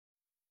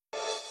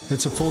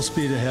It's a full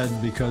speed ahead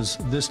because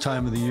this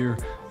time of the year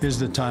is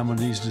the time when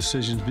these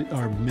decisions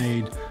are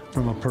made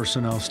from a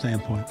personnel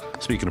standpoint.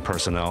 Speaking of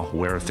personnel,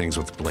 where are things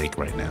with Blake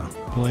right now?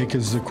 Blake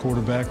is the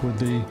quarterback with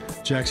the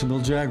Jacksonville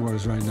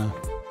Jaguars right now.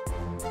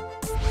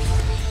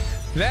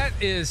 That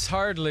is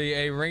hardly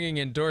a ringing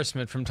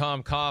endorsement from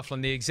Tom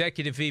Coughlin, the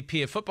Executive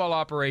VP of Football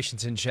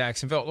Operations in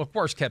Jacksonville. Look,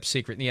 worst kept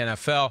secret in the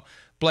NFL.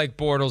 Blake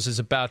Bortles is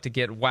about to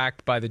get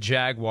whacked by the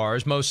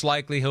Jaguars. Most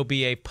likely he'll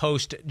be a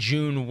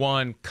post-June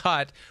 1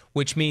 cut,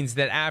 which means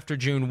that after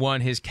June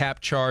 1, his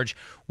cap charge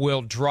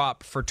will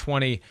drop for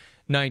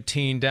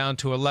 2019 down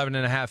to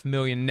 $11.5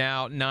 million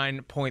now,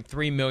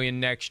 $9.3 million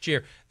next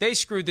year. They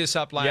screwed this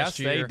up last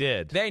year. Yes, they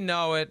did. They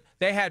know it.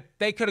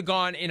 They could have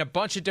gone in a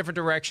bunch of different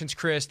directions,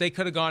 Chris. They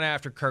could have gone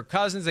after Kirk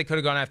Cousins. They could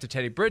have gone after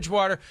Teddy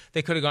Bridgewater.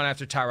 They could have gone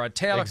after Tyrod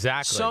Taylor.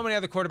 Exactly. So many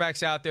other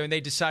quarterbacks out there, and they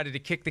decided to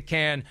kick the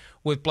can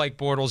with Blake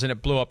Bortles, and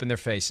it blew up in their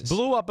faces.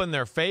 Blew up in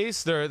their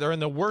face. They're in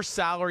the worst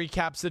salary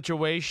cap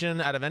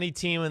situation out of any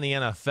team in the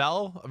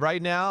NFL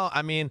right now.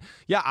 I mean,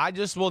 yeah, I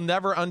just will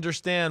never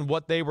understand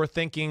what they were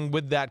thinking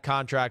with that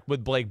contract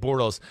with Blake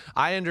Bortles.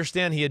 I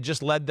understand he had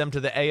just led them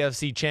to the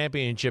AFC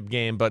Championship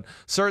game, but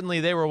certainly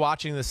they were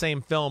watching the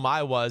same film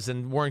I was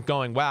and weren't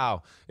going,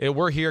 wow,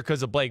 we're here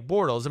because of Blake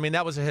Bortles. I mean,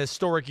 that was a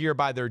historic year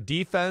by their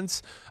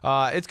defense.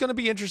 It's going to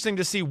be interesting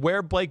to see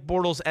where Blake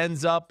Bortles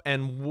ends up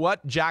and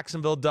what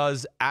Jacksonville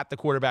does at the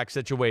quarterback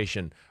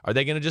situation. Are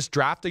they going to just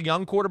draft a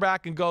young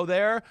quarterback and go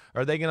there?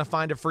 Or are they going to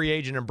find a free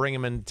agent and bring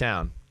him into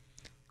town?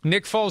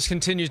 Nick Foles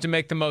continues to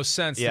make the most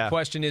sense. Yeah. The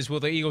question is, will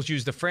the Eagles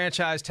use the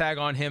franchise tag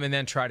on him and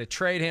then try to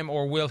trade him,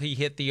 or will he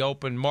hit the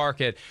open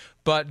market?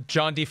 But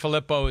John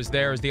DeFilippo is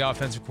there as the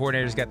offensive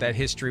coordinator. He's got that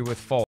history with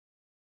Foles.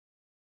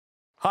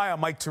 Hi,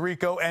 I'm Mike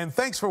Tirico, and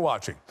thanks for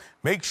watching.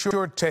 Make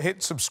sure to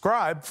hit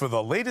subscribe for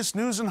the latest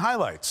news and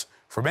highlights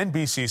from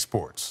NBC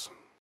Sports.